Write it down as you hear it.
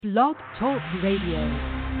Blog Talk Radio.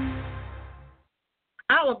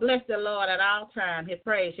 I will bless the Lord at all times. His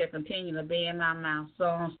praise shall continue to be in my mouth.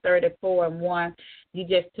 Psalms 34:1. You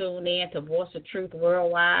just tuned in to Voice of Truth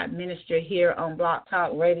Worldwide Ministry here on Blog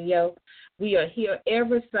Talk Radio. We are here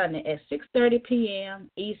every Sunday at 6:30 p.m.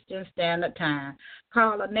 Eastern Standard Time.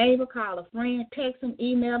 Call a neighbor, call a friend, text them,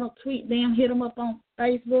 email them, tweet them, hit them up on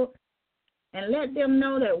Facebook, and let them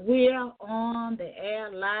know that we're on the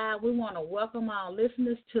air live. We want to welcome our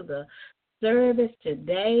listeners to the service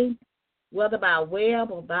today, whether by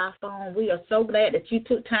web or by phone. We are so glad that you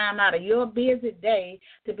took time out of your busy day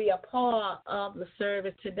to be a part of the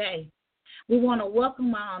service today. We want to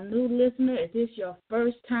welcome our new listener. If this is your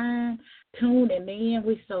first time tuning in,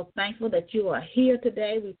 we're so thankful that you are here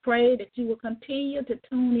today. We pray that you will continue to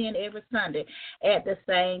tune in every Sunday at the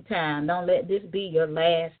same time. Don't let this be your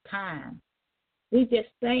last time. We just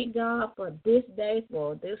thank God for this day,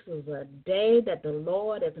 for this is a day that the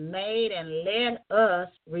Lord has made, and let us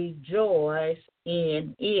rejoice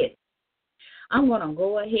in it. I'm going to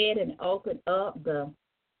go ahead and open up the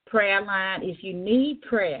prayer line. If you need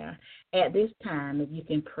prayer at this time, if you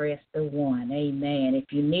can press the 1, amen.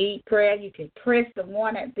 If you need prayer, you can press the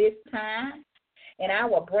 1 at this time, and I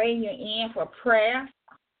will bring you in for prayer.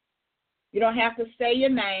 You don't have to say your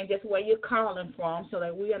name, just where you're calling from, so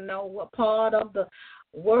that we'll know what part of the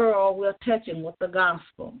world we're touching with the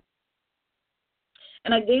gospel.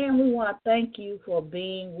 And again, we want to thank you for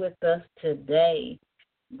being with us today.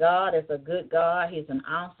 God is a good God. He's an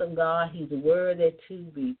awesome God. He's worthy to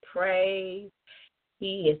be praised.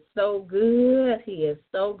 He is so good. He is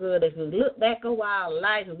so good. If we look back over our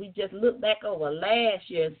life, if we just look back over last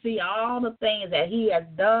year and see all the things that he has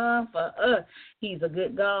done for us, he's a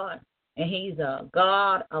good God. And he's a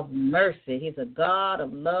God of mercy. He's a God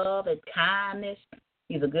of love and kindness.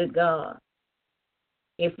 He's a good God.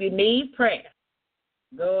 If you need prayer,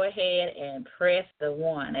 go ahead and press the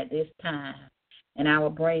 1 at this time, and I will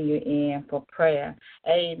bring you in for prayer.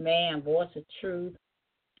 Amen. Voice of Truth.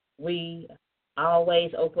 We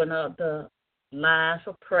always open up the line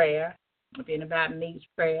for prayer. If anybody needs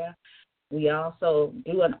prayer, we also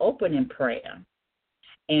do an opening prayer.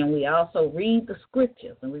 And we also read the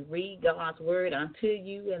scriptures, and we read God's word unto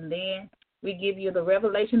you, and then we give you the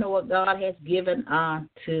revelation of what God has given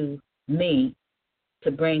unto me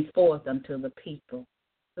to bring forth unto the people.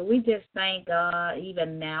 So we just thank God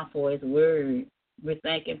even now for his word. We're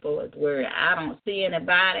thanking for his word. I don't see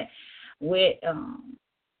anybody with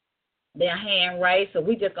their hand raised, so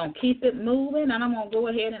we're just going to keep it moving, and I'm going to go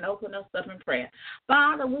ahead and open us up in prayer.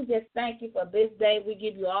 Father, we just thank you for this day. We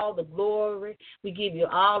give you all the glory. We give you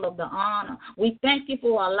all of the honor. We thank you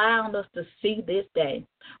for allowing us to see this day.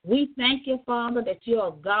 We thank you, Father, that you're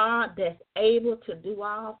a God that's able to do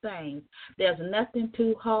all things. There's nothing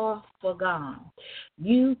too hard for God.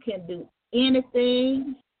 You can do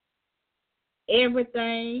anything,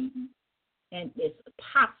 everything, and it's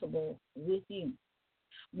possible with you.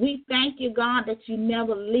 We thank you, God, that you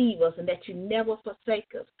never leave us and that you never forsake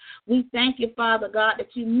us. We thank you, Father God,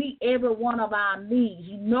 that you meet every one of our needs.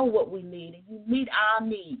 You know what we need, and you meet our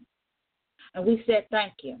needs. And we said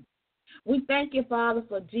thank you. We thank you, Father,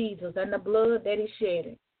 for Jesus and the blood that he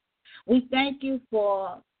shed. We thank you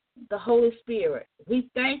for the Holy Spirit. We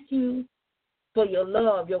thank you for your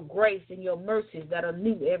love, your grace, and your mercies that are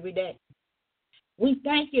new every day. We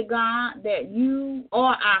thank you, God, that you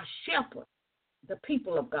are our shepherd, the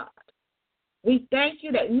people of God. We thank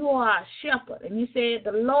you that you are our shepherd. And you said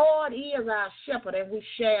the Lord is our shepherd and we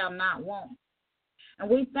shall not want. And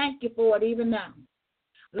we thank you for it even now.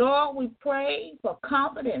 Lord, we pray for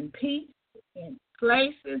comfort and peace in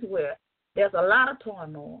places where there's a lot of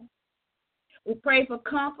turmoil. We pray for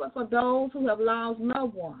comfort for those who have lost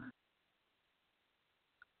loved ones.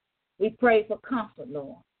 We pray for comfort,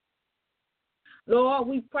 Lord. Lord,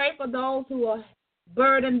 we pray for those who are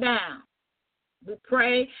burdened down. We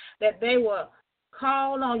pray that they will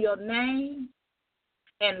call on your name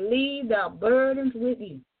and leave their burdens with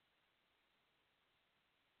you.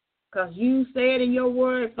 Because you said in your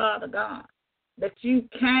word, Father God, that you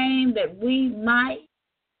came that we might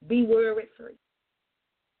be worry-free.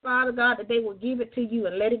 Father God, that they will give it to you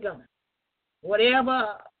and let it go.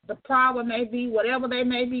 Whatever the problem may be, whatever they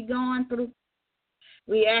may be going through,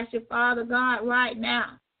 we ask you, Father God, right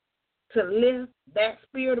now, to lift that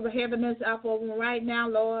spirit of heaviness off of them right now,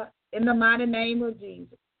 Lord, in the mighty name of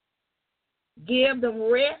Jesus. Give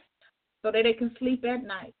them rest so that they can sleep at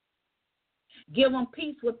night. Give them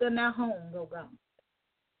peace within their homes, oh God,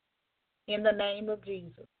 in the name of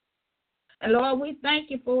Jesus. And Lord, we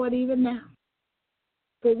thank you for it even now.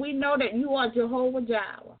 For we know that you are Jehovah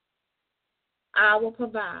Jireh, our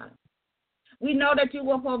provider. We know that you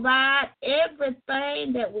will provide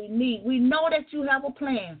everything that we need. We know that you have a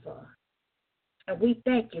plan for us. And we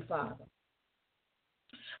thank you, Father.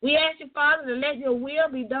 We ask you, Father, to let your will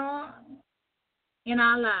be done in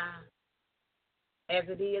our lives. As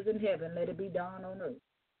it is in heaven, let it be done on earth.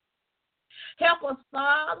 Help us,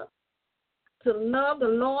 Father, to love the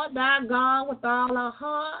Lord thy God with all our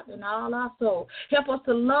heart and all our soul. Help us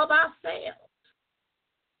to love ourselves.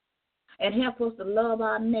 And help us to love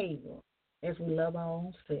our neighbor as we love our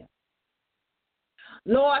own self.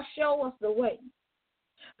 Lord, show us the way.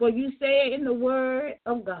 For you say in the word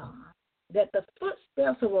of God that the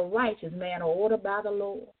footsteps of a righteous man are ordered by the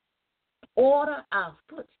Lord. Order our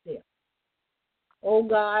footsteps. Oh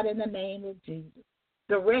God, in the name of Jesus,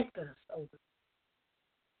 direct us, oh God.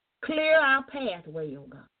 Clear our pathway, oh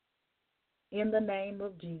God, in the name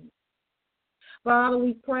of Jesus. Father,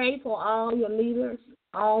 we pray for all your leaders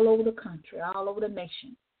all over the country, all over the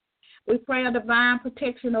nation. We pray a divine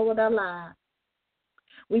protection over their lives.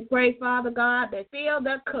 We pray, Father God, that fill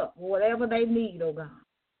their cup, whatever they need, oh God.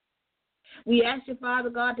 We ask you,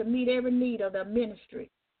 Father God, to meet every need of their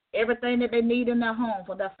ministry, everything that they need in their home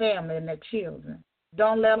for their family and their children.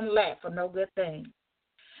 Don't let them lack for no good thing.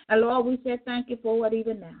 And Lord, we say thank you for it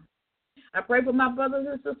even now. I pray for my brothers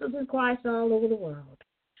and sisters in Christ all over the world.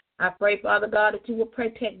 I pray, Father God, that you will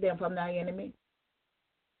protect them from their enemy.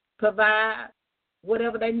 Provide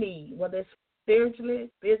whatever they need, whether it's spiritually,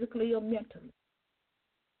 physically, or mentally.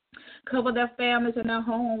 Cover their families and their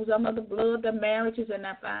homes under the blood, their marriages and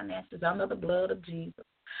their finances under the blood of Jesus.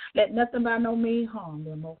 Let nothing by no means harm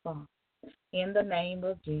them, oh Father. In the name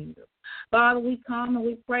of Jesus. Father, we come and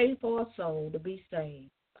we pray for a soul to be saved.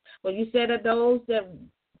 Well, you said that those that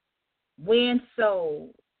win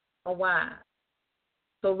souls are wise.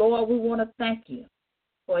 So, Lord, we want to thank you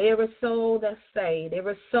for every soul that's saved,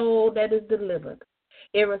 every soul that is delivered,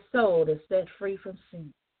 every soul that's set free from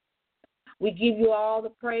sin. We give you all the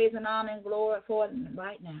praise and honor and glory for it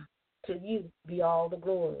right now. To you be all the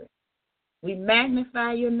glory. We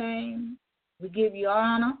magnify your name. We give you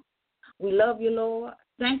honor. We love you, Lord.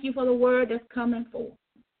 Thank you for the word that's coming forth.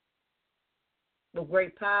 With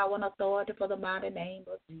great power and authority for the mighty name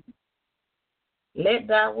of Jesus. Let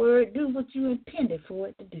thy word do what you intended for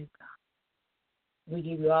it to do, God. We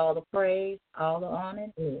give you all the praise, all the honor,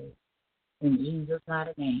 and glory. In Jesus'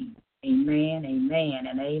 mighty name. Amen, amen,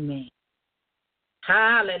 and amen.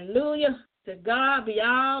 Hallelujah. To God be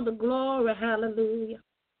all the glory. Hallelujah.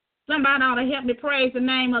 Somebody ought to help me praise the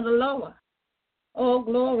name of the Lord. Oh,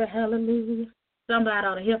 glory, hallelujah. Somebody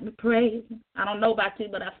ought to help me praise him. I don't know about you,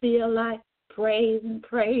 but I feel like praising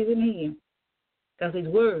him because he's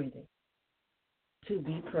worthy to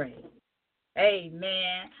be praised.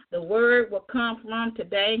 Amen. The word will come from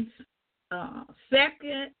today's 2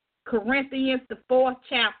 Corinthians, the 4th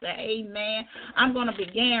chapter. Amen. I'm going to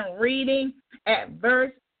begin reading at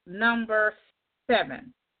verse number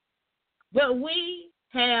 7. But we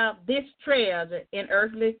have this treasure in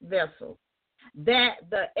earthly vessels, that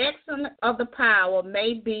the excellence of the power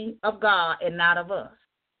may be of God and not of us.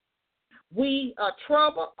 We are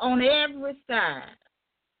troubled on every side,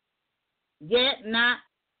 yet not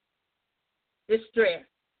distressed.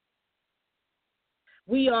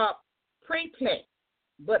 We are perplexed,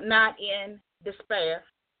 but not in despair.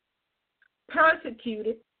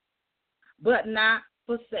 Persecuted, but not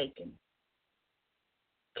forsaken.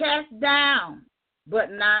 Cast down,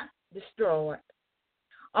 but not destroyed.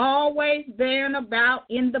 Always bearing about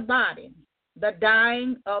in the body the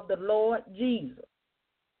dying of the Lord Jesus,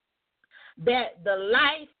 that the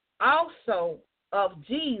life also of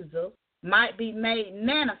Jesus might be made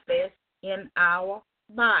manifest in our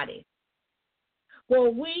body. For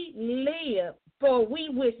we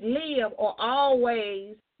which live are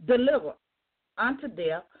always delivered unto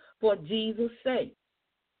death for Jesus' sake,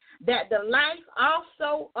 that the life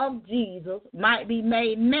also of Jesus might be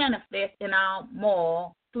made manifest in our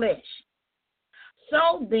mortal flesh.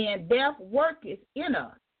 So then death worketh in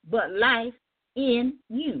us, but life in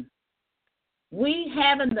you. We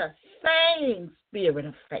having the same spirit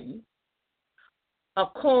of faith,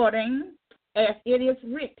 according as it is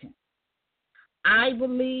written, I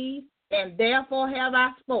believe, and therefore have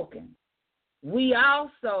I spoken. We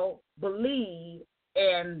also believe,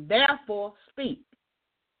 and therefore speak,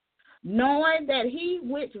 knowing that he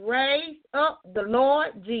which raised up the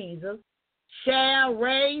Lord Jesus shall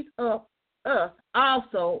raise up us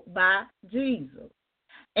also by Jesus,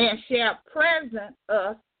 and shall present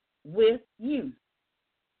us with you.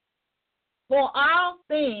 For all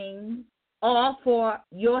things are for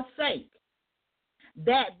your sake,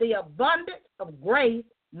 that the abundance of grace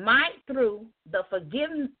might through the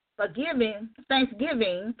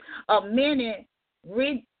thanksgiving of many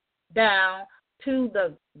redound to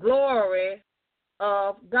the glory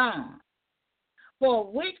of God.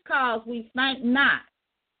 For which cause we faint not,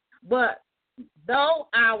 but though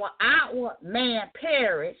our outward man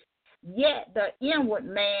perish, yet the inward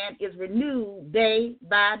man is renewed day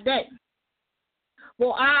by day.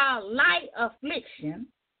 For our light affliction,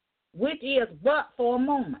 which is but for a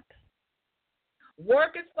moment,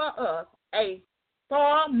 worketh for us a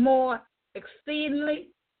far more exceeding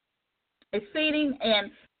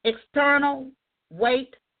and external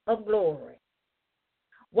weight of glory,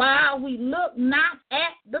 while we look not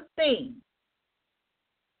at the things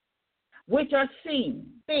which are seen,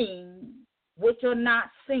 things which are not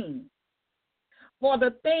seen. For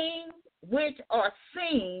the things which are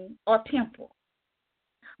seen are temporal,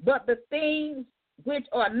 but the things which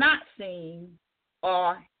are not seen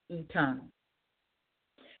are eternal.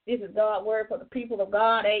 This is God's word for the people of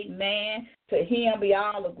God. Amen. To him be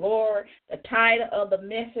all the glory. The title of the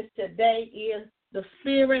message today is The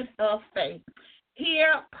Spirit of Faith.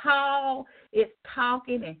 Here, Paul is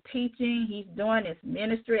talking and teaching. He's doing his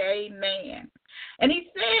ministry. Amen. And he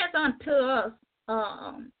says unto us,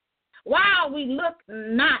 while we look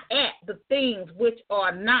not at the things which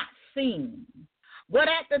are not seen, but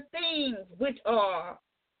at the things which are,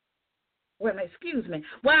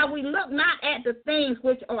 while we look not at the things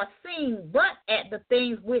which are seen, but at the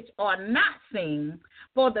things which are not seen,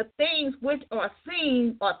 for the things which are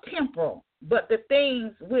seen are temporal, but the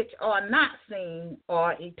things which are not seen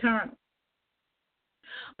are eternal.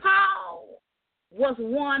 Paul was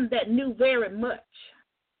one that knew very much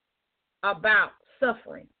about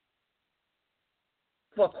suffering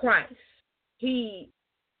for Christ. He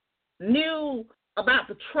knew about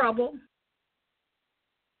the trouble,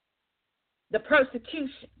 the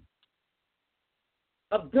persecution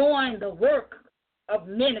of doing the work of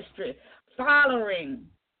ministry, following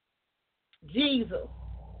Jesus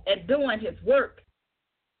and doing his work.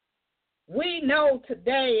 We know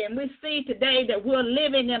today and we see today that we're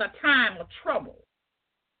living in a time of trouble.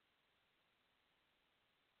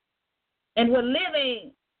 And we're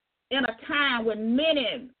living in a time when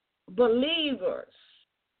many believers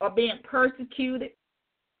are being persecuted,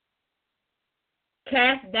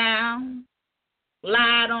 cast down,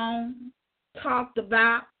 lied on, talked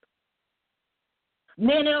about.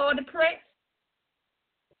 Many are depressed.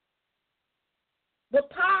 But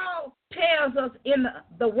Paul tells us in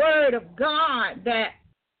the Word of God that,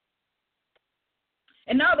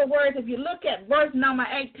 in other words, if you look at verse number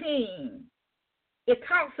 18, it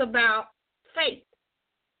talks about faith.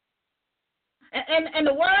 And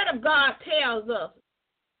the Word of God tells us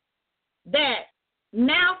that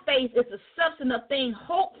now faith is the substance of things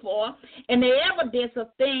hoped for and the evidence of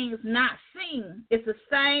things not seen. It's the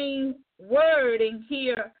same wording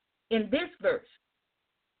here in this verse.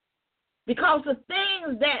 Because the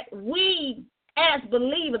things that we as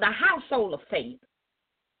believers, the household of faith,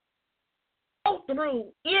 go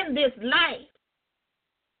through in this life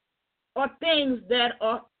are things that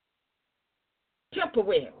are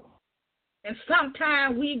temporary. And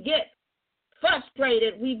sometimes we get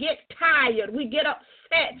frustrated, we get tired, we get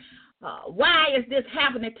upset. Why is this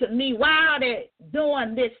happening to me? Why are they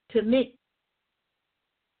doing this to me?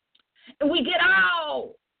 And we get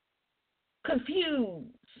all confused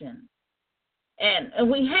and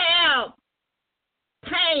we have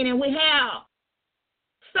pain and we have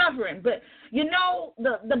suffering. But you know,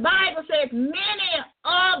 the Bible says many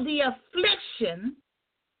are the affliction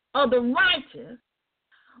of the righteous,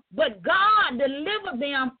 but God delivered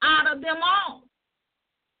them out of them all.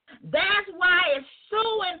 That's why it's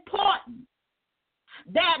so important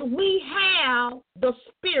that we have the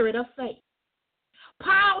spirit of faith.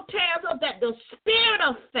 Paul tells us that the spirit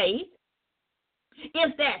of faith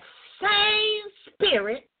is that same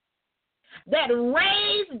spirit that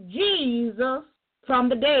raised Jesus from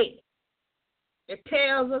the dead. It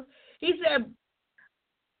tells us, he said,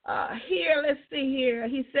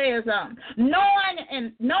 he says, knowing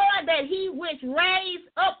that he which raised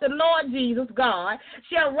up the Lord Jesus, God,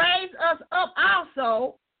 shall raise us up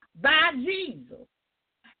also by Jesus,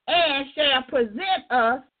 and shall present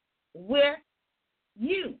us with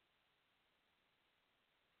you.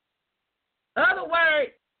 In other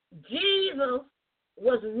words, Jesus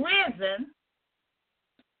was risen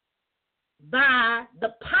by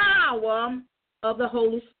the power of the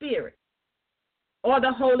Holy Spirit or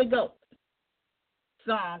the Holy Ghost.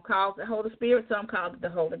 Some call it the Holy Spirit, some call it the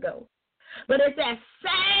Holy Ghost. But it's that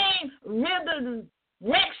same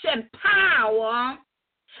resurrection power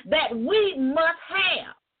that we must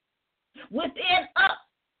have within us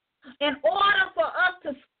in order for us to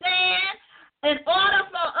stand in order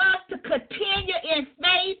for us to continue in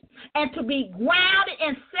faith and to be grounded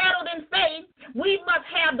and settled in faith, we must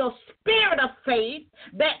have the spirit of faith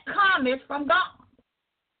that cometh from God.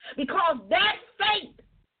 Because that faith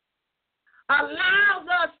allows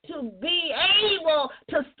us to be able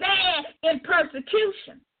to stand in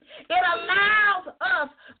persecution. It allows us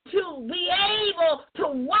to be able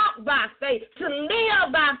to walk by faith, to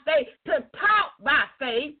live by faith, to talk by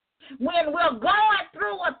faith when we're going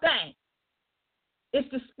through a thing. It's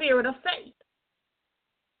the spirit of faith.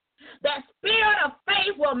 That spirit of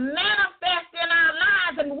faith will manifest in our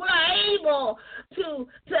lives, and we're able to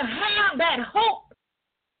have that hope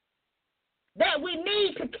that we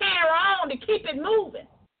need to carry on to keep it moving.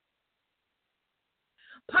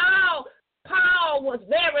 Paul was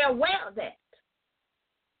very aware of that.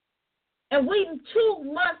 And we too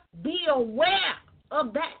must be aware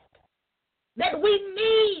of that we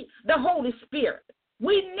need the Holy Spirit.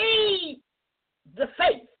 We need the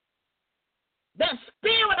faith, that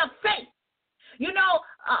spirit of faith. You know,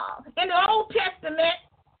 in the Old Testament,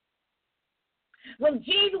 when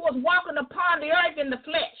Jesus was walking upon the earth in the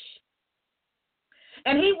flesh,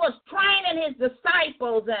 and he was training his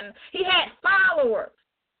disciples, and he had followers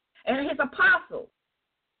and his apostles,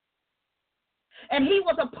 and he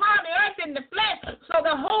was upon the earth in the flesh, so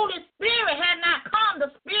the Holy Spirit had not come, the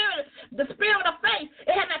spirit of faith,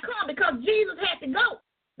 it had not come because Jesus had to go.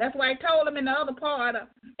 That's why he told them in the other part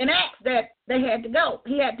in Acts that they had to go.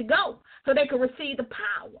 He had to go so they could receive the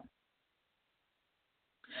power.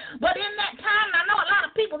 But in that time, I know a lot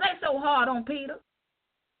of people, they so hard on Peter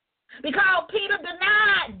because Peter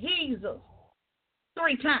denied Jesus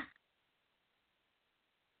 3 times.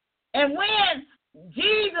 And when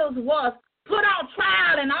Jesus was put on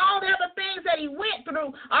trial and all the other things that he went through,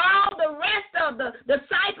 all the rest of the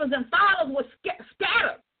disciples and followers were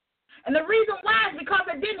scattered. And the reason why is because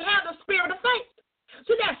they didn't have the spirit of faith.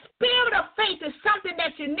 So that spirit of faith is something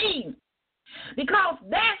that you need. Because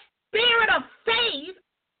that spirit of faith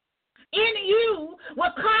in you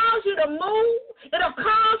will cause you to move. It'll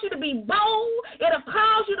cause you to be bold. It'll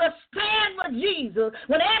cause you to stand with Jesus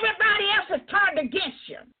when everybody else has turned against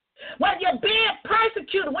you. When you're being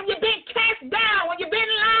persecuted, when you're being cast down, when you're being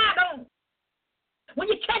lied on, when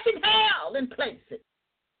you're catching hell in places.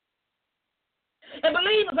 And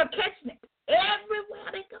believers are catching it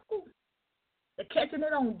everywhere they go. They're catching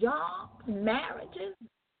it on jobs, marriages,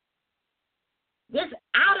 just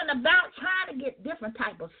out and about trying to get different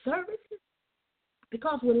type of services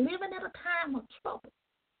because we're living at a time of trouble.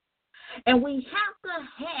 And we have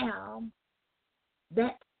to have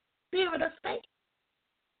that spirit of faith.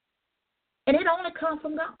 And it only comes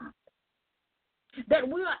from God. That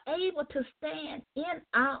we are able to stand in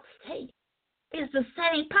our faith. It's the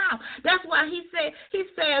same power. That's why he says,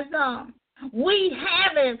 we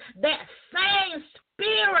having that same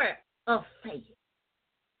spirit of faith.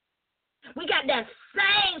 We got that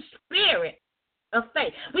same spirit of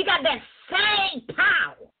faith. We got that same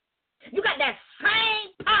power. You got that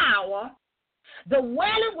same power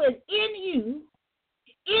dwelling within you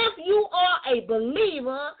if you are a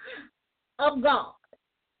believer of God,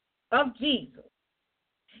 of Jesus.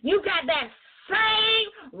 You got that same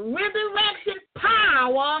resurrection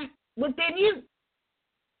power within you.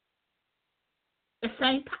 The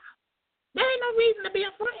same power. There ain't no reason to be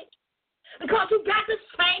afraid because you got the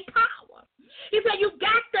same power. He said you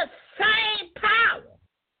got the same power.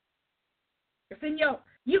 It's in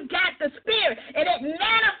you got the spirit, and it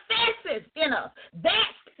manifests in us.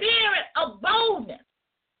 That spirit of boldness,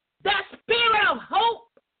 that spirit of hope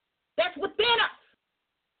that's within us,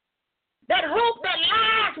 that hope that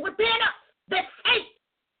lies within us, that faith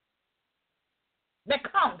that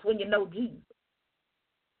comes when you know Jesus.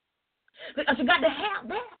 Because you got to have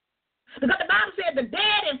that. Because the Bible said the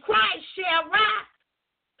dead in Christ shall rise.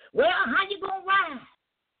 Well, how you going to rise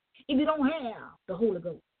if you don't have the Holy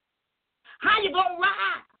Ghost? How you going to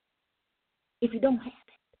rise if you don't have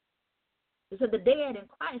it? It said the dead in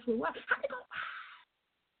Christ will rise. How you going to rise?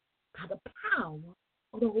 By the power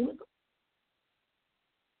of the Holy Ghost.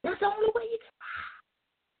 That's the only way you can rise.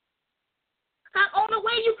 The only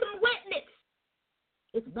way you can witness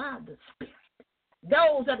is by the Spirit.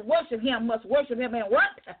 Those that worship him must worship him in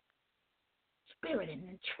what? Spirit and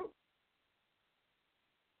in truth.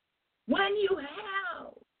 When you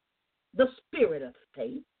have the spirit of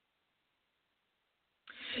faith,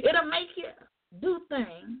 it'll make you do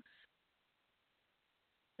things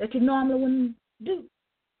that you normally wouldn't do.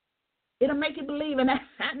 It'll make you believe, and I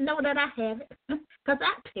know that I have it, because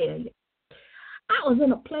I tell you, I was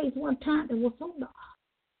in a place one time that was so dark.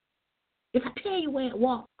 If I tell you where it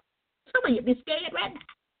was, some of you be scared right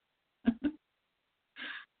now.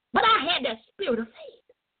 But I had that spirit of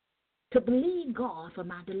faith to believe God for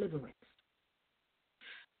my deliverance.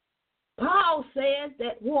 Paul says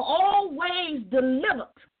that we're always delivered.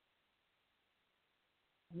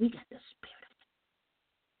 We got the spirit of faith.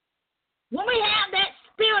 When we have that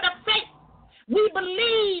spirit of faith, we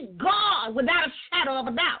believe God without a shadow of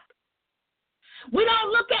a doubt. We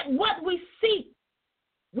don't look at what we see.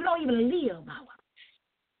 We don't even live by what we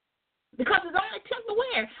see. Because it's only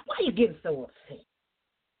temporary. Why are you getting so upset?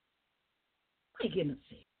 Why are you getting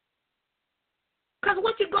upset? Because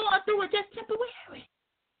what you're going through is just temporary.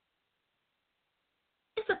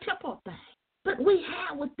 It's a temporal thing. But we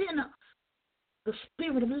have within us the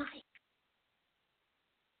spirit of life.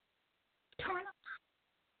 Turn up.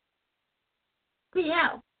 We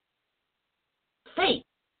have faith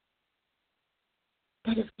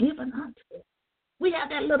that is given unto us. We have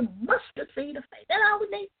that little mustard seed of faith. That's all we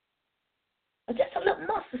need. Just a little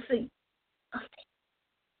mustard seed of faith.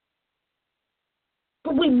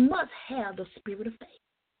 But we must have the spirit of faith.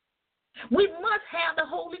 We must have the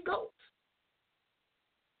Holy Ghost.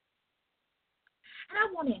 And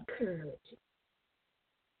I want to encourage you.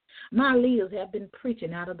 My leaders have been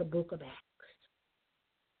preaching out of the book of Acts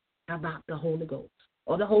about the Holy Ghost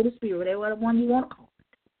or the Holy Spirit, whatever one you want to call it.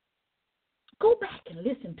 Go back and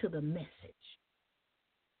listen to the message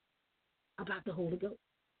about the Holy Ghost.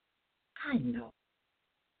 I know.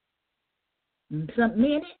 Some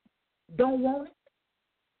men don't want it.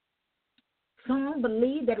 Some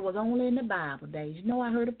believe that it was only in the Bible days. You know,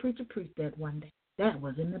 I heard a preacher preach that one day. That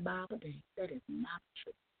was in the Bible days. That is not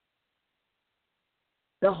true.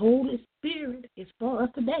 The Holy Spirit is for us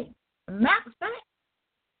today. As a matter of fact,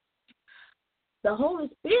 the Holy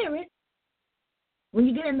Spirit, when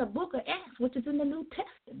you get in the book of Acts, which is in the New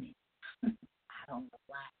Testament, I don't know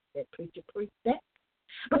why that preacher preached that,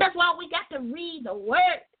 but that's why we got to read the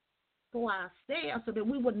word for ourselves so that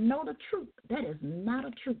we would know the truth. That is not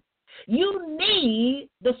a truth. You need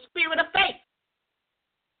the spirit of faith.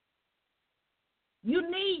 You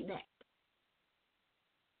need that.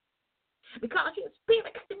 Because your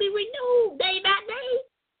spirit got to be renewed day by day.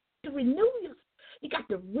 To renew yourself, you got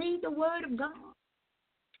to read the word of God.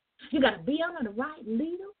 You got to be under the right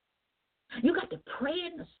leader. You got to pray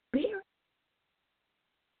in the spirit.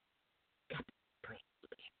 You got to pray in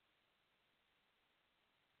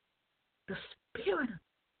the spirit. The spirit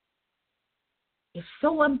is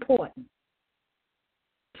so important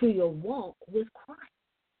to your walk with Christ.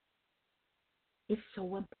 It's so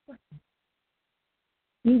important.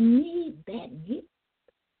 You need that gift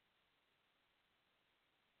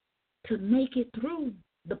to make it through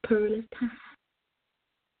the perilous time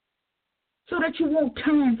so that you won't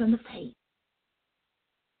turn from the faith.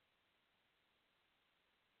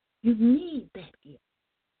 You need that gift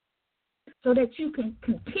so that you can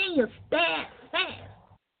continue steadfast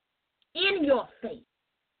in your faith,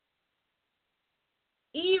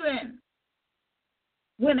 even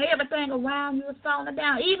when everything around you is falling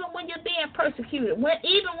down, even when you're being persecuted,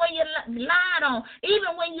 even when you're lied on,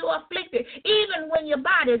 even when you're afflicted, even when your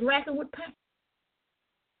body is racking with pain.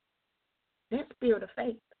 That spirit of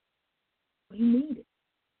faith, we need it.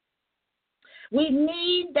 We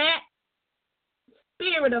need that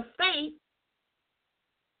spirit of faith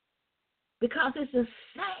because it's the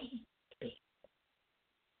same spirit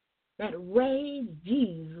that raised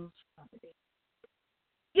Jesus from the dead.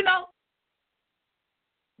 You know,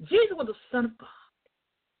 Jesus was the Son of God.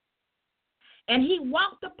 And he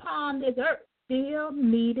walked upon this earth, still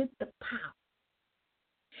needed the power.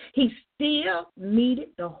 He still needed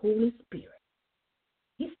the Holy Spirit.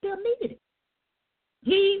 He still needed it.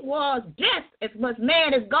 He was just as much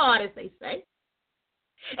man as God, as they say.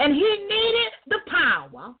 And he needed the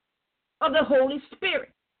power of the Holy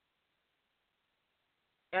Spirit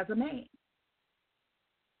as a man,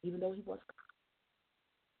 even though he was God.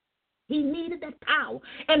 He needed that power.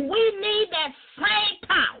 And we need that same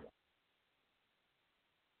power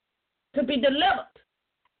to be delivered,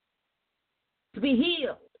 to be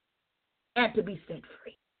healed, and to be set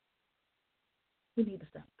free. We need the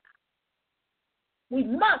same power. We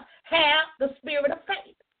must have the spirit of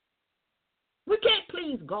faith. We can't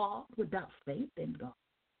please God without faith in God.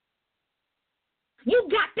 You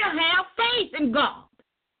got to have faith in God.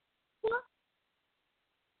 What?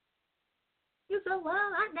 You say, well,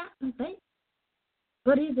 I got some faith.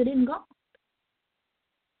 But is it in God?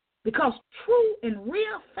 Because true and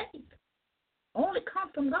real faith only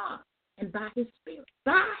comes from God and by his Spirit.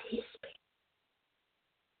 By his Spirit.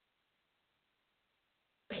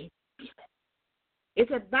 Faith given. It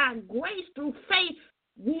said, by grace through faith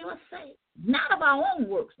we are saved. Not of our own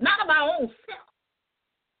works, not of our own self.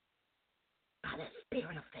 By the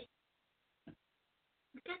Spirit of faith.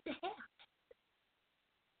 got to have that.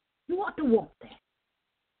 You ought to want that.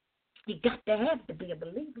 You got to have it to be a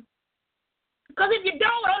believer. Because if you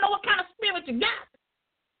don't, I don't know what kind of spirit you got.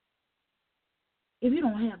 If you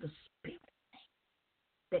don't have the spirit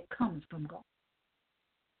that comes from God.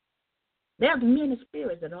 There's many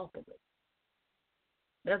spirits that operate.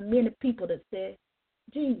 There's many people that say,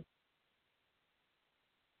 Jesus.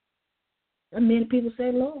 There's many people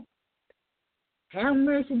say, Lord, have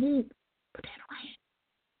mercy, Jesus. But they don't have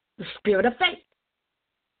the spirit of faith.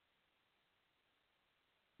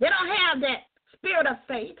 They don't have that spirit of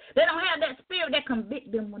faith. They don't have that spirit that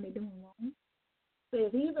convicts them when they're doing wrong.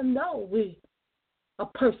 It says, even though we are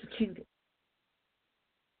persecuted,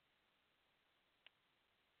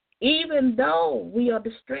 even though we are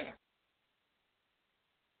distressed,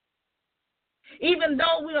 even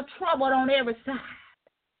though we are troubled on every side.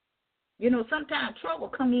 You know, sometimes trouble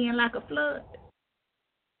come in like a flood.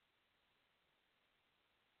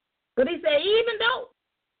 But he said, even though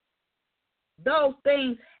those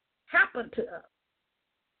things happen to us,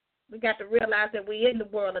 we got to realize that we're in the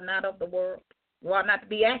world and not of the world. We ought not to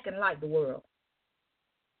be acting like the world.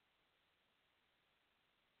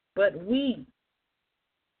 But we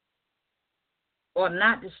are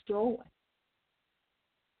not destroyed.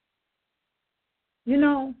 You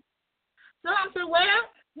know, some say, well,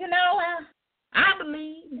 you know, I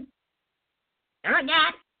believe. I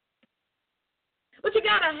got it. But you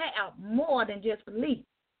got to have more than just belief.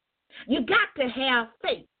 You got to have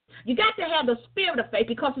faith. You got to have the spirit of faith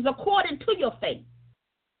because it's according to your faith.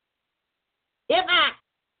 If I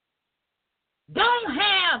don't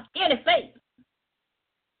have any faith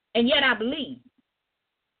and yet I believe,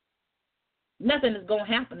 nothing is going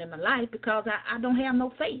to happen in my life because I don't have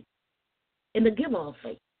no faith in the giver of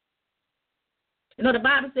faith. You know, the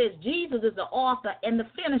Bible says Jesus is the author and the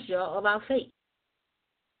finisher of our faith.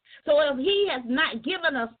 So if he has not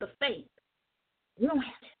given us the faith, we don't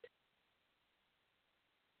have it.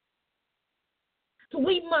 So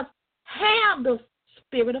we must have the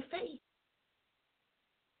spirit of faith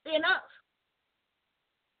in us.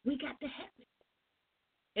 We got to have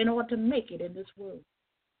it in order to make it in this world.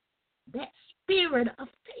 That spirit of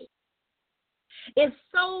faith is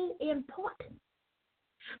so important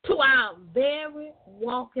to our very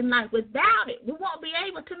walk in life. Without it, we won't be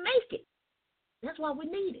able to make it. That's why we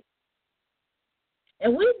need it.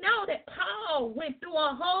 And we know that Paul went through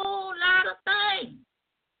a whole lot of things.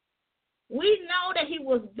 We know that he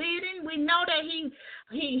was beaten. We know that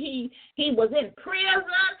he was in prison.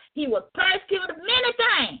 He was persecuted, many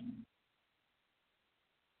things.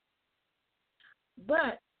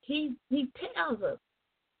 But he tells us,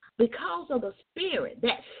 because of the spirit,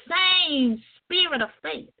 that same spirit of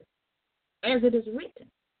faith, as it is written,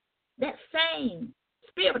 that same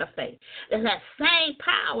spirit of faith, that same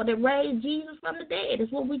power that raised Jesus from the dead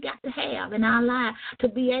is what we got to have in our life to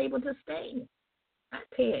be able to stand. I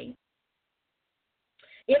tell you.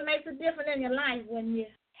 It makes a difference in your life when you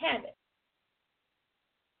have it.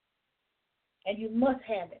 And you must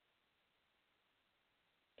have it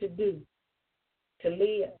to do, to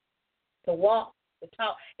live, to walk, to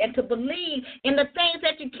talk, and to believe in the things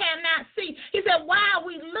that you cannot see. He said, while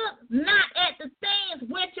we look not at the things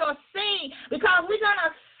which are seen, because we're going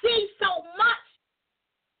to see so much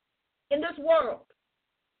in this world.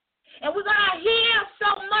 And we're going to hear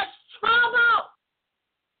so much trouble.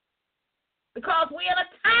 Because we're in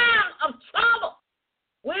a time of trouble.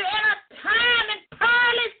 We're in a time, in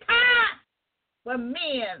perilous time, where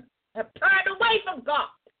men have turned away from God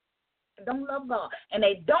and don't love God. And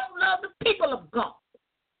they don't love the people of God.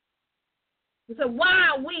 So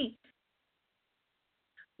while we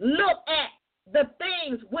look at the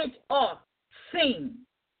things which are seen,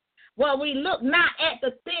 while we look not at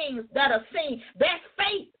the things that are seen, that's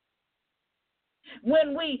faith.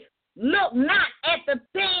 When we look not at the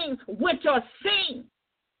things which are seen,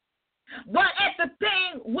 but at the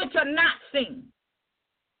things which are not seen.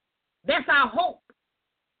 That's our hope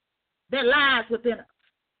that lies within us.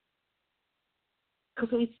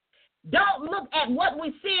 Because we don't look at what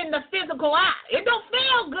we see in the physical eye. It don't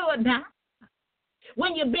feel good now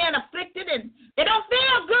when you're being afflicted, and it don't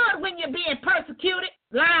feel good when you're being persecuted,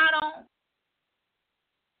 lied on.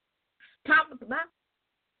 Talk about.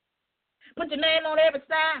 Put your name on every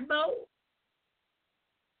side, bro.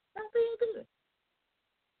 Don't feel good.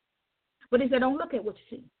 But he said, don't look at what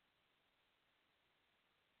you see.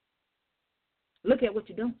 Look at what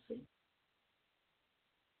you don't see.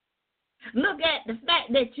 Look at the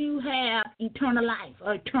fact that you have eternal life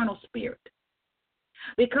or eternal spirit.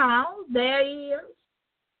 Because there is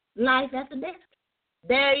life after death.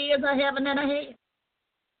 There is a heaven and a hell.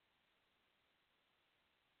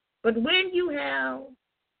 But when you have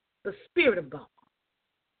the Spirit of God,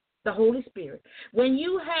 the Holy Spirit. When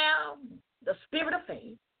you have the spirit of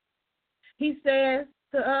faith, he says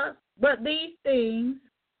to us, but these things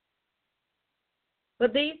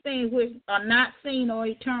which are not seen or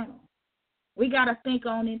eternal. We got to think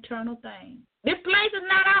on eternal things. This place is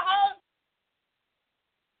not our home.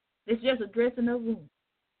 It's just a dressing up room.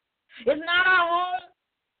 It's not our home.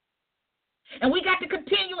 And we got to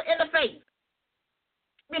continue in the faith.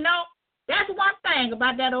 You know, that's one thing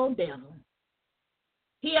about that old devil.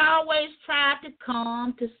 He always tried to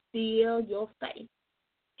come to steal your faith.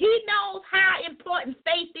 He knows how important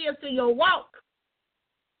faith is to your walk.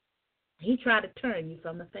 He tried to turn you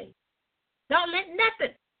from the faith. Don't let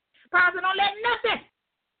nothing, Father, don't let nothing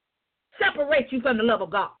separate you from the love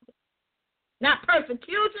of God. Not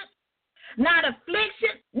persecution, not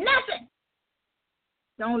affliction, nothing.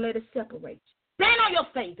 Don't let it separate you. Stand on your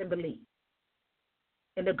faith and believe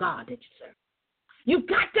in the God that you serve. You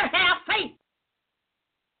got to have faith.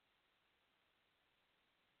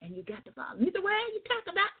 And you got to follow. Either way, you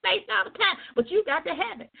talk about faith all the time, but you got to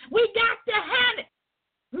have it. We got to have it.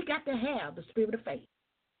 We got to have the spirit of faith.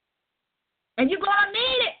 And you're going to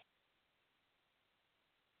need it.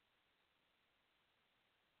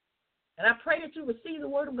 And I pray that you receive the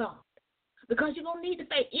word of God, because you're going to need the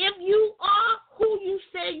faith. If you are who you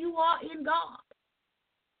say you are in God,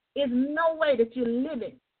 there's no way that you're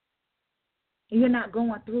living and you're not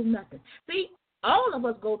going through nothing. See, all of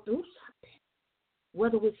us go through something,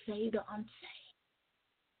 whether we're saved or unsaved.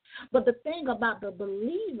 But the thing about the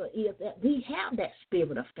believer is that we have that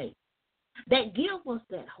spirit of faith that gives us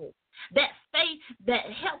that hope, that faith that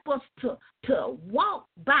helps us to walk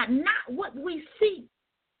by not what we see,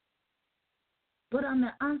 but on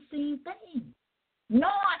the unseen thing.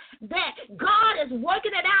 Knowing that God is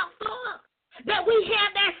working it out for us, that we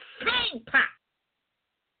have that same power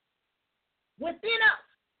within us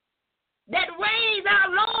that raised our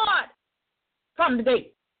Lord from the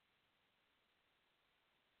dead.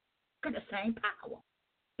 Got the same power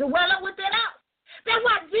dwelling within us. That's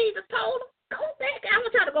why Jesus told them, go back. I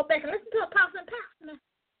want y'all to go back and listen to Apostle and Pastor now.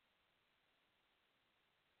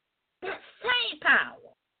 That same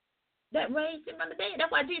power that raised him from the dead.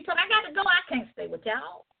 That's why Jesus told me, I got to go. I can't stay with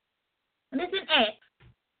y'all. And it's in Acts.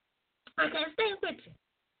 I can't stay with you.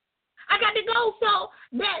 I got to go so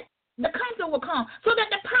that the comfort will come, so that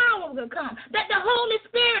the power will come, that the Holy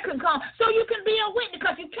Spirit can come, so you can be a witness,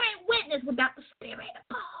 because you can't witness without the Spirit of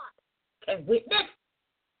God. Can't witness.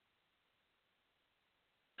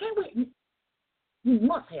 Can't witness. You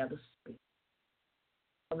must have the Spirit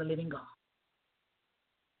of the living God.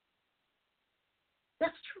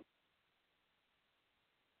 That's true.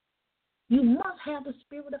 You must have the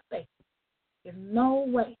spirit of faith. There's no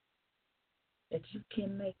way that you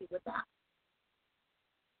can make it without.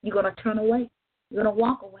 You're going to turn away. You're going to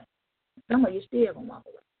walk away. Some of you still going to walk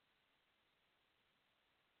away.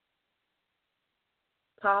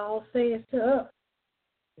 Paul says to us,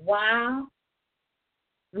 while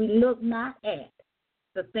we look not at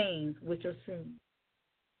the things which are seen.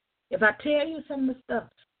 If I tell you some of the stuff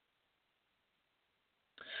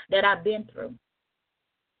that I've been through,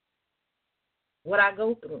 what I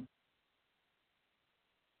go through,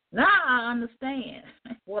 now I understand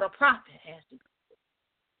what a prophet has to do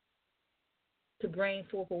to bring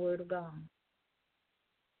forth a word of God.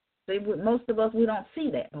 See, most of us, we don't see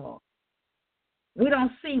that part. We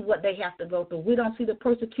don't see what they have to go through. We don't see the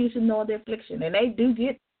persecution nor the affliction. And they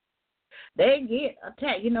get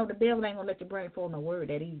attacked. You know, the devil ain't going to let you bring forth no word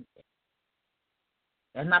that easy.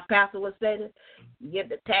 As my pastor would say, you get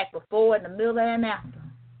the attack before, in the middle, and after.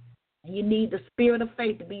 And you need the spirit of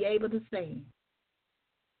faith to be able to say,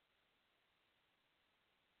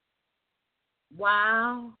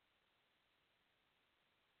 while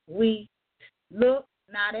we look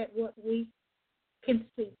not at what we can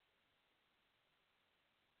see,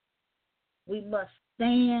 we must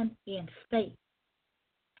stand in faith,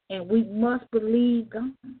 and we must believe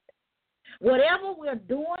God. Whatever we're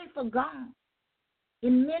doing for God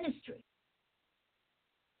in ministry,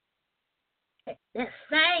 that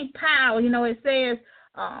same power, you know, it says,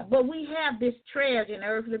 but we have this treasure in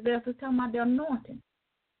earthly vessels, talking about the anointing.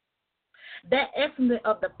 That essence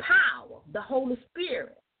of the power, the Holy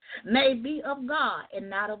Spirit, may be of God and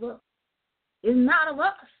not of us. It's not of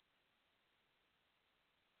us.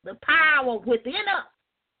 The power within us,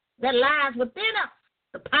 that lies within us,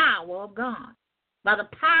 the power of God, by the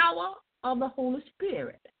power of the Holy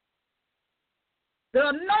Spirit. The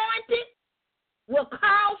anointing will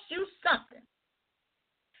cost you something.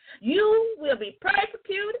 You will be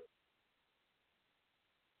persecuted.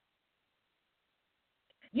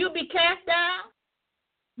 You'll be cast down.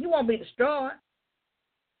 You won't be destroyed.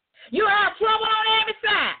 You have trouble on every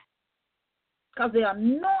side. Because the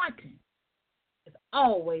anointing is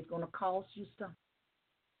always going to cost you something.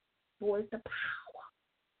 Boy, it's the power.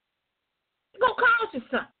 It's going to cost you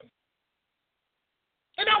something.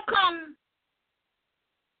 It don't come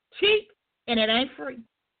cheap, and it ain't free.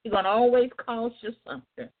 It's going to always cost you something.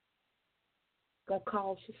 It's going to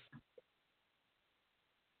cost you something.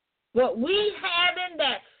 But we having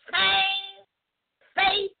that same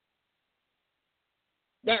faith,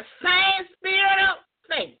 that same spirit of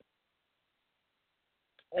faith,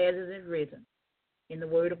 as it is written in the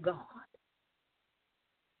Word of God.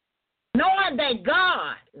 Knowing that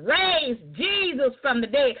God raised Jesus from the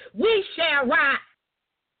dead, we shall rise.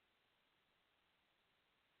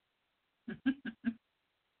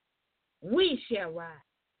 We shall rise.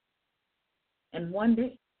 And one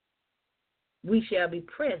day, we shall be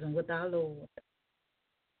present with our Lord.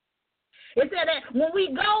 It said that when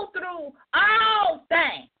we go through all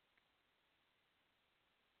things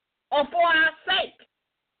are for our sake.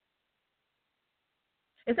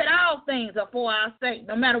 It said all things are for our sake,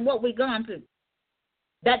 no matter what we're going through.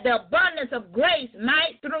 That the abundance of grace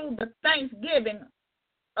might through the thanksgiving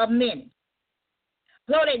of many.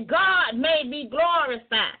 So that God may be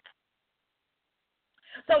glorified.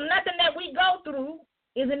 So nothing that we go through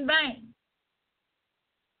is in vain.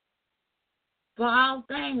 For all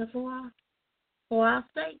things are for our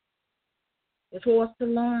sake. It's for us to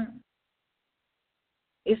learn.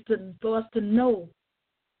 It's for us to know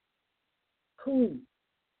who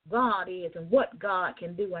God is and what God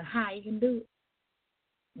can do and how he can do it.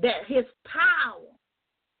 That his power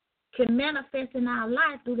can manifest in our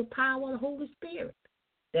life through the power of the Holy Spirit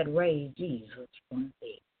that raised Jesus from the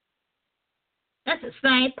dead. That's the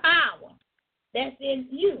same power that's in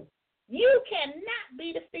you. You cannot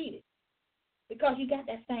be defeated because you got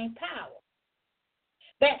that same power.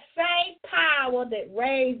 That same power that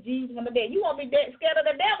raised Jesus from the dead. You won't be scared of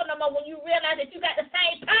the devil no more when you realize that you got the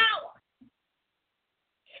same power.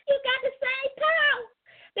 You got the same power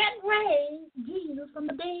that raised Jesus from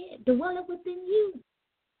the dead, dwelling within you.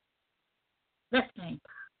 That same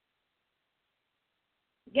power.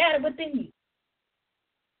 You got it within you.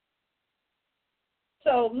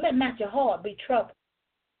 So let not your heart be troubled.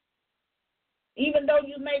 Even though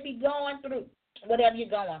you may be going through whatever you're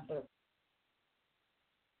going through.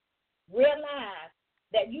 Realize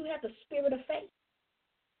that you have the spirit of faith.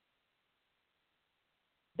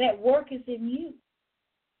 That work is in you.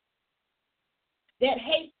 That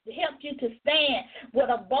helps you to stand with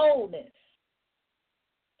a boldness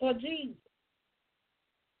for Jesus.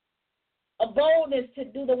 A boldness to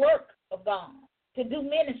do the work of God, to do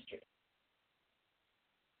ministry.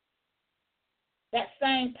 That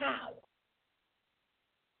same power.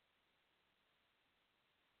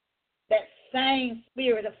 That same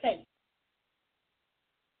spirit of faith.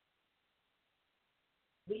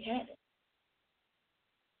 We have it.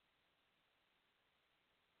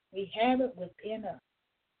 We have it within us.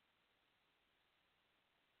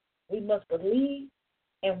 We must believe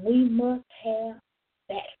and we must have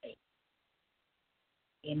that faith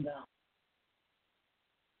in God.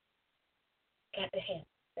 Got to have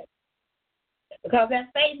faith. Because that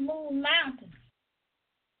faith moves mountains.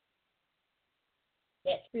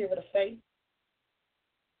 That spirit of faith.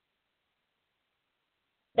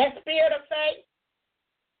 That spirit of faith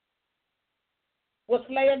will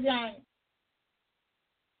slay a giant.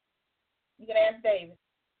 You can ask David.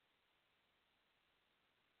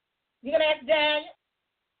 You can ask Daniel.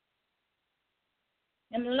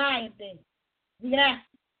 And the lion thing. You can ask.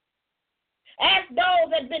 Ask those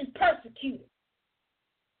that have been persecuted.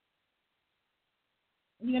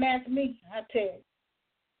 You can ask me, I tell you.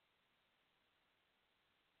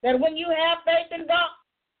 That when you have faith in God,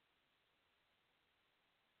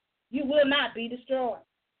 you will not be destroyed.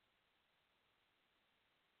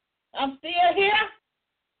 I'm still here.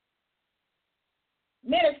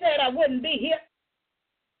 Many said I wouldn't be here.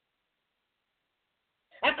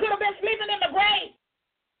 I could have been sleeping in the grave,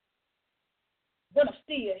 but I'm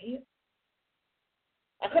still here.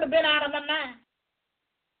 I could have been out of my mind.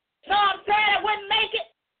 Some said I wouldn't make it,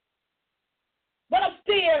 but I'm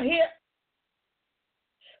still here.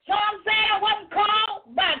 Some said I wasn't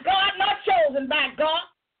called by God, nor chosen by God.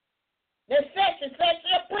 They're such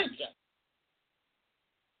a preacher.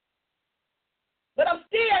 But I'm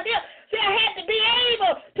still here. See, I had to be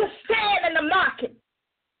able to stand in the market.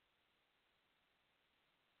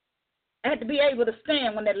 I had to be able to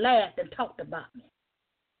stand when they laughed and talked about me.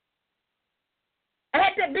 I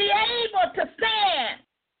had to be able to stand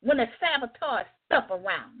when they sabotaged stuff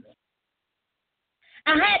around me.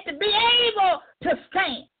 I had to be able to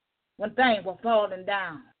stand when things were falling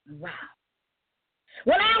down around.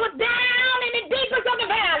 When I was down in the deepest of the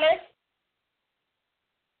valleys,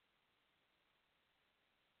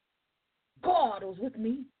 God was with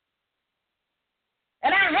me.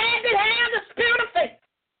 And I had to have the spirit of faith.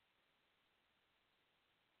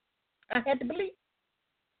 I had to believe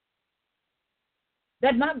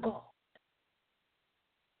that my God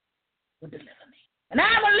would deliver me. And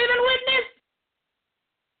I'm a living witness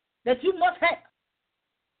that you must have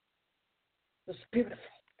the spirit of faith.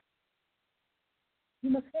 You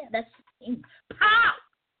must have that same power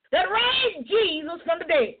that raised Jesus from the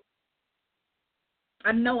dead.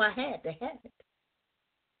 I know I had to have it.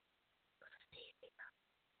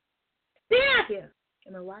 Still here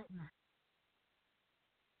in the right mind.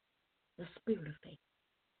 The spirit of faith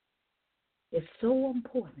is so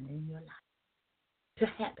important in your life to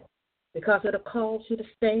have it because it'll cause you to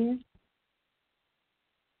stand.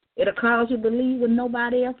 It'll cause you to believe when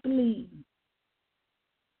nobody else believes.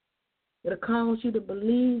 It'll cause you to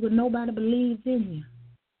believe when nobody believes in you.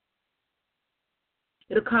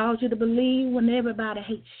 It'll cause you to believe when everybody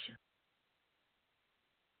hates you.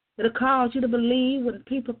 It'll cause you to believe when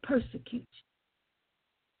people persecute you,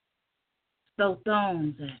 throw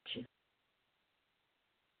thorns at you.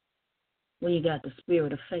 When you got the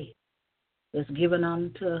spirit of faith that's given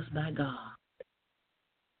unto us by God,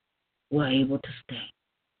 we're able to stand.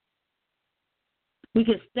 We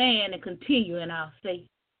can stand and continue in our faith.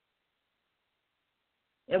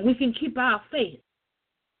 And we can keep our faith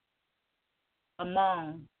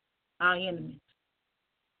among our enemies.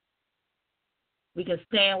 We can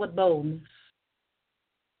stand with boldness,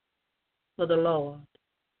 for the Lord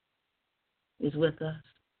is with us.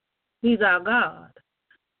 He's our God,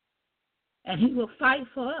 and He will fight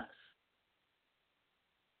for us.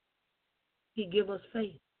 He give us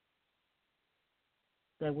faith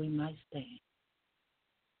that we might stand.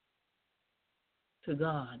 To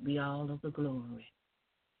God be all of the glory.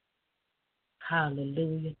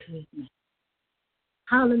 Hallelujah to His name.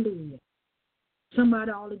 Hallelujah.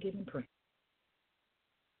 Somebody ought to give Him praise.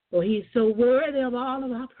 For He's so worthy of all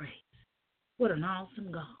of our praise. What an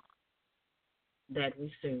awesome God that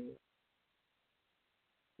we serve.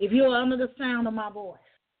 If you're under the sound of my voice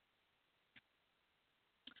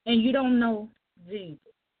and you don't know Jesus,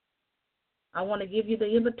 I want to give you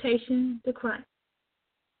the invitation to Christ.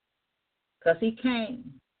 Because He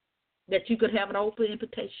came that you could have an open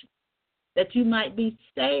invitation, that you might be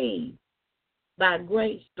saved by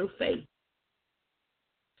grace through faith,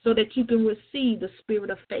 so that you can receive the spirit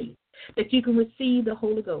of faith, that you can receive the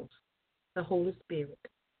Holy Ghost, the Holy Spirit.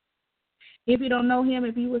 If you don't know Him,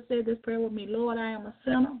 if you would say this prayer with me, Lord, I am a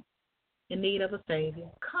sinner in need of a Savior.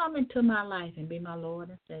 Come into my life and be my Lord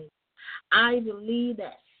and Savior. I believe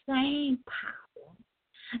that same power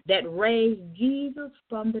that raised Jesus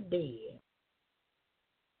from the dead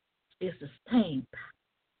is the same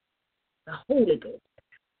power, the Holy Ghost.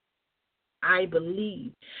 I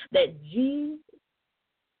believe that Jesus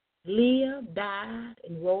lived, died,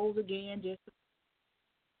 and rose again just for me.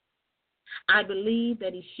 I believe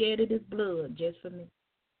that He shedded His blood just for me.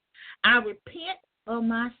 I repent of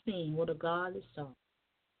my sin with a godly soul.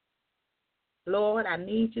 Lord, I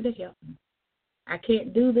need you to help me. I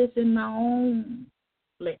can't do this in my own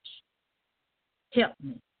flesh. Help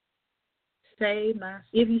me. Save my.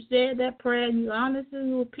 If you said that prayer and you honestly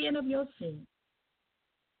repent of your sin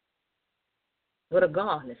with a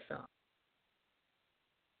godly soul,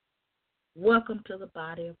 welcome to the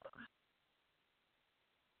body of Christ.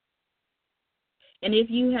 And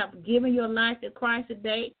if you have given your life to Christ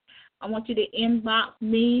today, I want you to inbox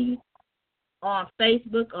me on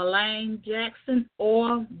Facebook, Elaine Jackson,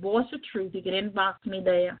 or Voice of Truth. You can inbox me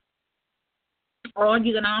there. Or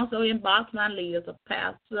you can also inbox my leaders, a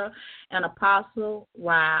pastor and Apostle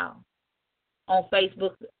Ryle, on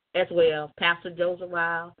Facebook as well, Pastor Joseph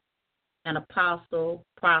Ryle and Apostle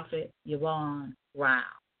Prophet Yvonne Ryle.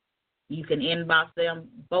 You can inbox them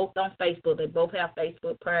both on Facebook. They both have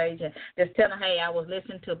Facebook page. And just tell them, hey, I was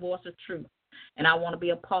listening to Voice of Truth, and I want to be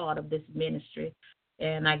a part of this ministry.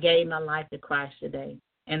 And I gave my life to Christ today.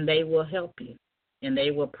 And they will help you, and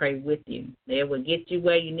they will pray with you. They will get you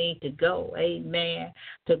where you need to go. Amen.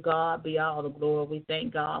 To God be all the glory. We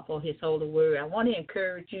thank God for His holy word. I want to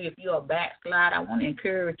encourage you, if you're a backslider, I want to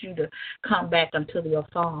encourage you to come back unto your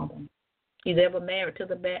Father. He's ever married to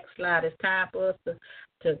the backslider. It's time for us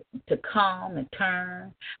to come and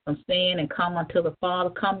turn from sin and come unto the Father.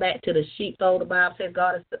 Come back to the sheepfold. The Bible says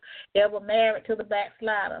God is ever married to the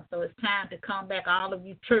backslider. So it's time to come back, all of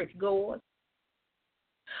you churchgoers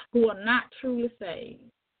who are not truly saved.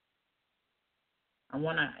 I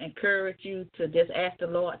want to encourage you to just ask the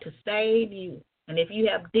Lord to save you And if you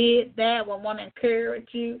have did that, we want to encourage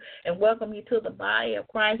you and welcome you to the body of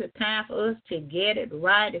Christ. It's time for us to get it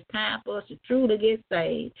right. It's time for us to truly get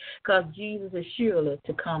saved because Jesus is surely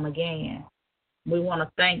to come again. We want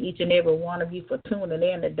to thank each and every one of you for tuning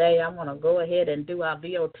in today. I want to go ahead and do our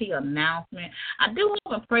VOT announcement. I do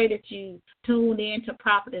hope and pray that you tune in to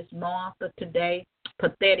Prophetess Martha today,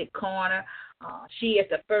 Pathetic Corner. She is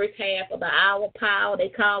the first half of the Hour Power. They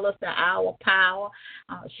call us the Hour Power.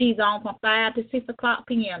 She's on from 5 to 6 o'clock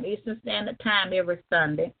p.m. Eastern Standard Time every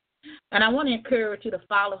Sunday. And I want to encourage you to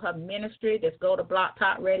follow her ministry. Just go to Block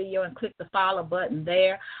Talk Radio and click the follow button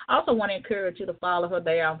there. I also want to encourage you to follow her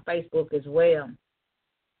there on Facebook as well.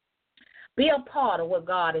 Be a part of what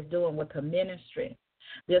God is doing with her ministry.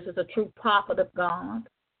 This is a true prophet of God,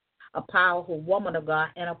 a powerful woman of God,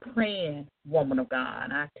 and a praying woman of God.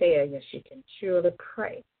 And I tell you, she can surely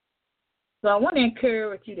pray. So I want to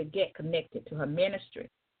encourage you to get connected to her ministry.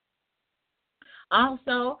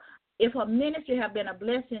 Also, if her ministry has been a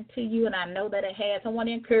blessing to you, and I know that it has, I want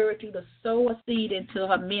to encourage you to sow a seed into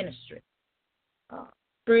her ministry.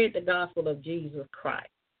 Spread the gospel of Jesus Christ.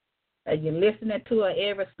 As you're listening to her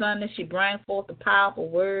every Sunday, she brings forth a powerful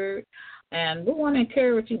word, and we want to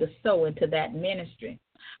encourage you to sow into that ministry.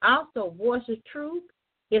 Also, Voice of Truth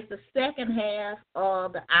is the second half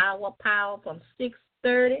of the Hour Power from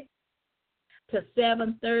 6:30 to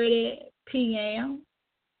 7:30 p.m.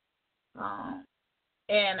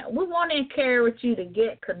 And we want to encourage you to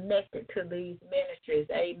get connected to these ministries.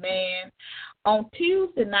 Amen. On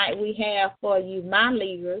Tuesday night, we have for you my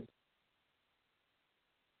leaders,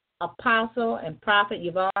 Apostle and Prophet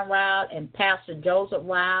Yvonne Ryle and Pastor Joseph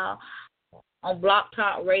Ryle on Block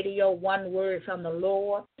Talk Radio, One Word from the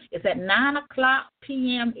Lord. It's at 9 o'clock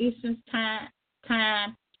p.m. Eastern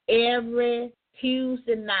time every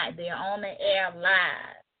Tuesday night. They're on the air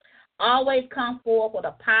live. Always come forth with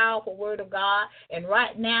a powerful word of God. And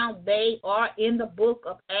right now they are in the book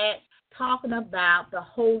of Acts talking about the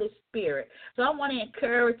Holy Spirit. So I want to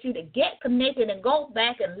encourage you to get connected and go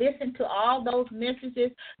back and listen to all those messages.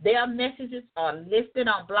 Their messages are listed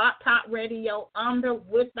on Block Talk Radio under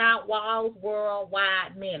Without Walls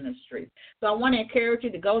Worldwide Ministry. So I want to encourage you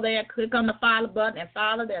to go there, click on the follow button, and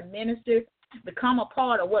follow their ministry. Become a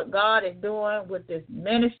part of what God is doing with this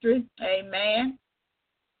ministry. Amen.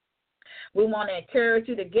 We want to encourage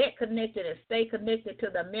you to get connected and stay connected to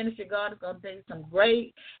the ministry. God is going to do some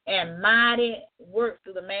great and mighty work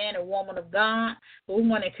through the man and woman of God. So we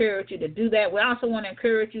want to encourage you to do that. We also want to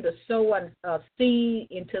encourage you to sow a seed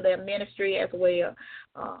into their ministry as well.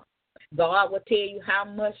 God will tell you how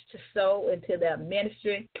much to sow into their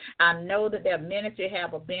ministry. I know that their ministry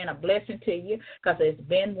have been a blessing to you because it's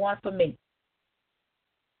been one for me.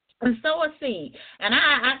 And sow a seed. And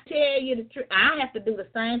I tell you the truth, I have to do the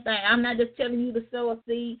same thing. I'm not just telling you to sow a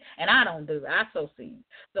seed, and I don't do it. I sow seeds.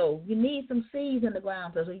 So you need some seeds in the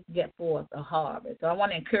ground so you can get forth a harvest. So I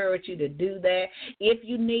want to encourage you to do that. If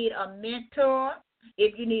you need a mentor,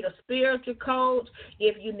 if you need a spiritual coach,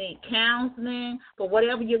 if you need counseling for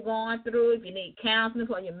whatever you're going through, if you need counseling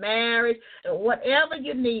for your marriage, whatever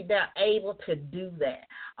you need, they're able to do that.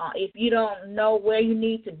 If you don't know where you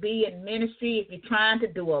need to be in ministry, if you're trying to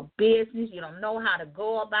do a business, you don't know how to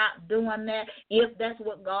go about doing that, if that's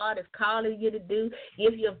what God is calling you to do,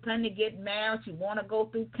 if you're planning to get married, you want to go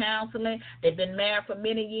through counseling, they've been married for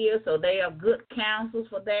many years, so they are good counselors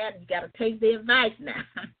for that. You got to take their advice now.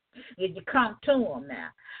 If you come to them now.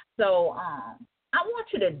 So I want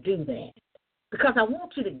you to do that because I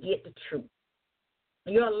want you to get the truth.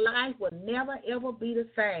 Your life will never, ever be the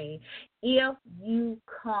same if you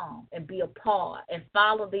come and be a part and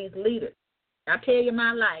follow these leaders. I tell you,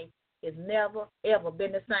 my life has never, ever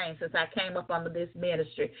been the same since I came up under this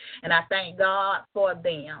ministry. And I thank God for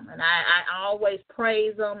them. And I always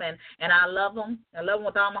praise them, and I love them. I love them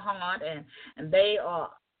with all my heart, and they are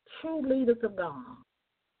true leaders of God.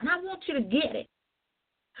 And I want you to get it.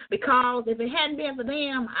 Because if it hadn't been for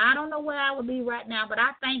them, I don't know where I would be right now. But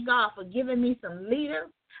I thank God for giving me some leaders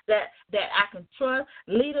that I can trust,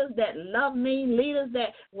 leaders that love me, leaders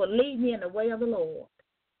that will lead me in the way of the Lord.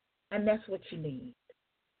 And that's what you need.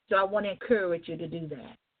 So I want to encourage you to do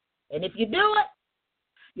that. And if you do it,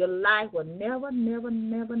 your life will never, never,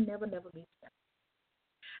 never, never, never be the same.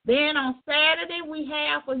 Then on Saturday, we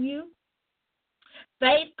have for you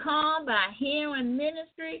Faith Come by Hearing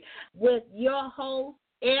Ministry with your host,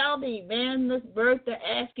 Elder Evangelist Bertha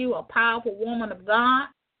Askew, a powerful woman of God,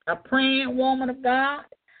 a praying woman of God.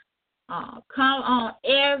 Come on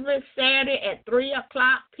every Saturday at 3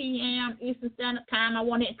 o'clock p.m. Eastern Standard Time. I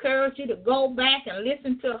want to encourage you to go back and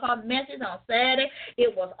listen to her message on Saturday.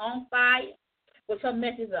 It was on fire, which her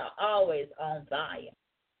messages are always on fire.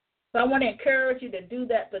 So I want to encourage you to do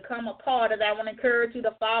that, become a part of that. I want to encourage you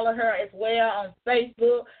to follow her as well on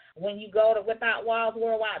Facebook. When you go to Without Walls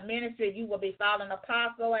Worldwide Ministry, you will be following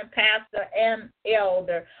Apostle and Pastor and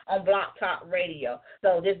Elder on Block Talk Radio.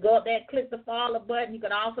 So just go up there and click the follow button. You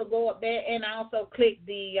can also go up there and also click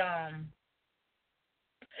the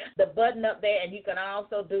button up there, and you can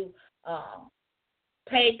also do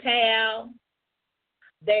PayPal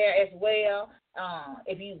there as well.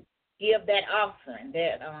 If you give that offering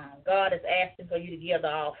that God is asking for you to give the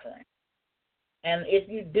offering. And if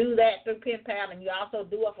you do that through PayPal and you also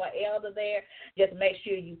do it for Elder there, just make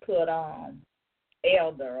sure you put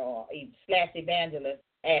Elder or / Evangelist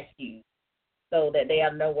ask you so that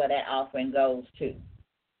they'll know where that offering goes to.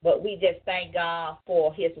 But we just thank God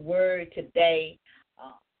for his word today.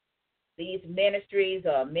 These ministries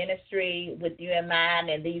are ministry with you in mind,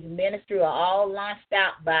 and these ministries are all launched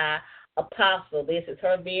out by Apostle. This is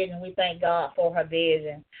her vision. We thank God for her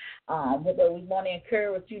vision. But we want to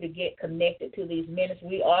encourage you to get connected to these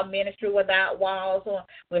ministries. We are Ministry Without Walls.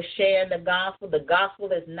 We're sharing the gospel. The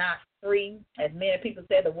gospel is not free. As many people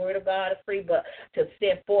say, the word of God is free, but to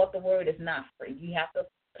send forth the word is not free. You have to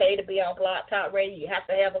pay to be on Block Talk Radio. You have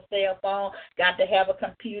to have a cell phone, got to have a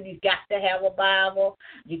computer, you got to have a Bible,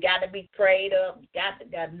 you got to be prayed up, you got to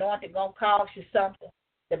get anointed, going to cost you something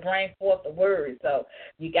to bring forth the word. So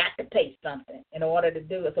you got to pay something in order to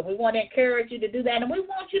do it. So we want to encourage you to do that, and we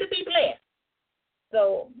want you to be blessed.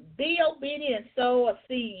 So be obedient, sow a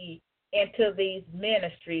seed into these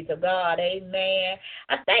ministries of God. Amen.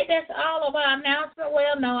 I think that's all of our announcement.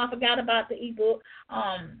 Well, no, I forgot about the ebook.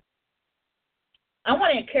 I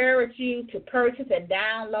want to encourage you to purchase and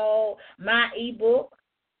download my ebook,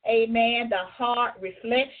 amen, The Heart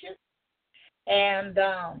Reflection. And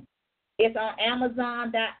it's on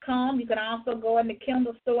Amazon.com. You can also go in the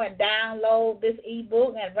Kindle store and download this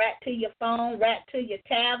ebook and right to your phone, right to your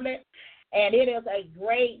tablet. And it is a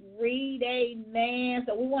great read, amen.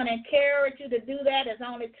 So we want to encourage you to do that. It's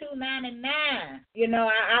only $2.99. You know,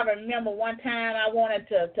 I remember one time I wanted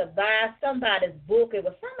to buy somebody's book. It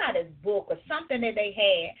was somebody's book or something that they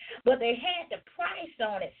had, but they had the price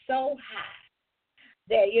on it so high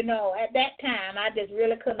that, you know, at that time I just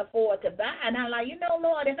really couldn't afford to buy. And I'm like, you know,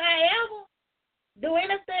 Lord, if I ever do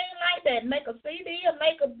anything like that, make a CD or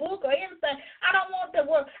make a book or anything, I don't want to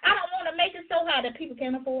work. I don't want to make it so high that people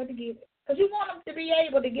can't afford to get it. Because you want them to be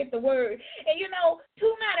able to get the word. And, you know,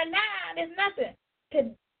 $2.99 is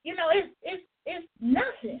nothing. You know, it's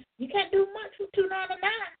nothing. You can't do much with $2.99.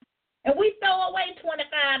 And we throw away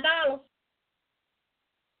 $25.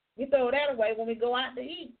 We throw that away when we go out to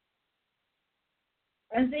eat.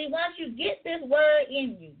 And see, once you get this word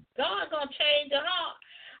in you, God's going to change your heart.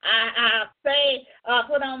 I say,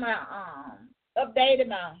 put on my, updated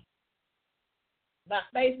my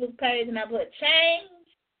Facebook page, and I put change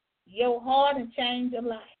your heart and change your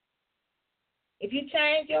life. If you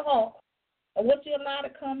change your heart, and what you allow to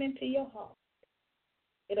come into your heart,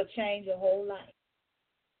 it'll change your whole life.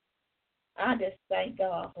 I just thank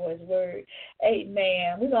God for his word.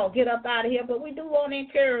 Amen. We're going to get up out of here, but we do want to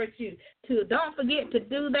encourage you to don't forget to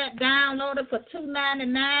do that. Download it for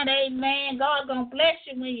 $2.99. Amen. God's going to bless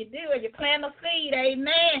you when you do it. You plant a seed.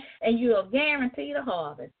 Amen. And you'll guarantee the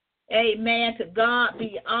harvest. Amen. To God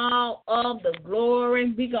be all of the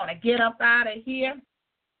glory. We're going to get up out of here.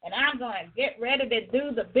 And I'm going to get ready to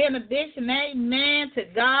do the benediction. Amen. To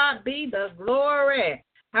God be the glory.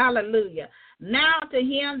 Hallelujah. Now to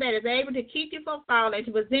him that is able to keep you from falling,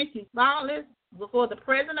 to present you faultless before the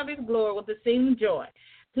presence of his glory with exceeding joy.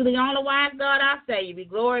 To the only wise God, our Savior, be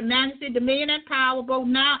glory, majesty, dominion, and power, both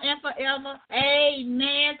now and forever.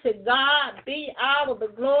 Amen. To God be all of the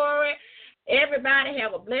glory. Everybody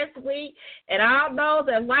have a blessed week. And all those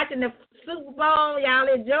that are watching the Super Bowl,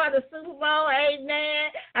 y'all enjoy the Super Bowl. Amen.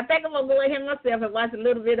 I think I'm going to go ahead myself and watch a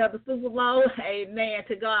little bit of the Super Bowl. Amen.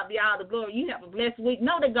 To God be all the glory. You have a blessed week.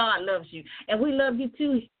 Know that God loves you. And we love you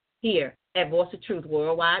too here at Voice of Truth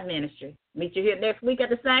Worldwide Ministry. Meet you here next week at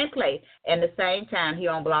the same place and the same time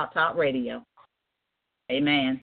here on Block Talk Radio. Amen.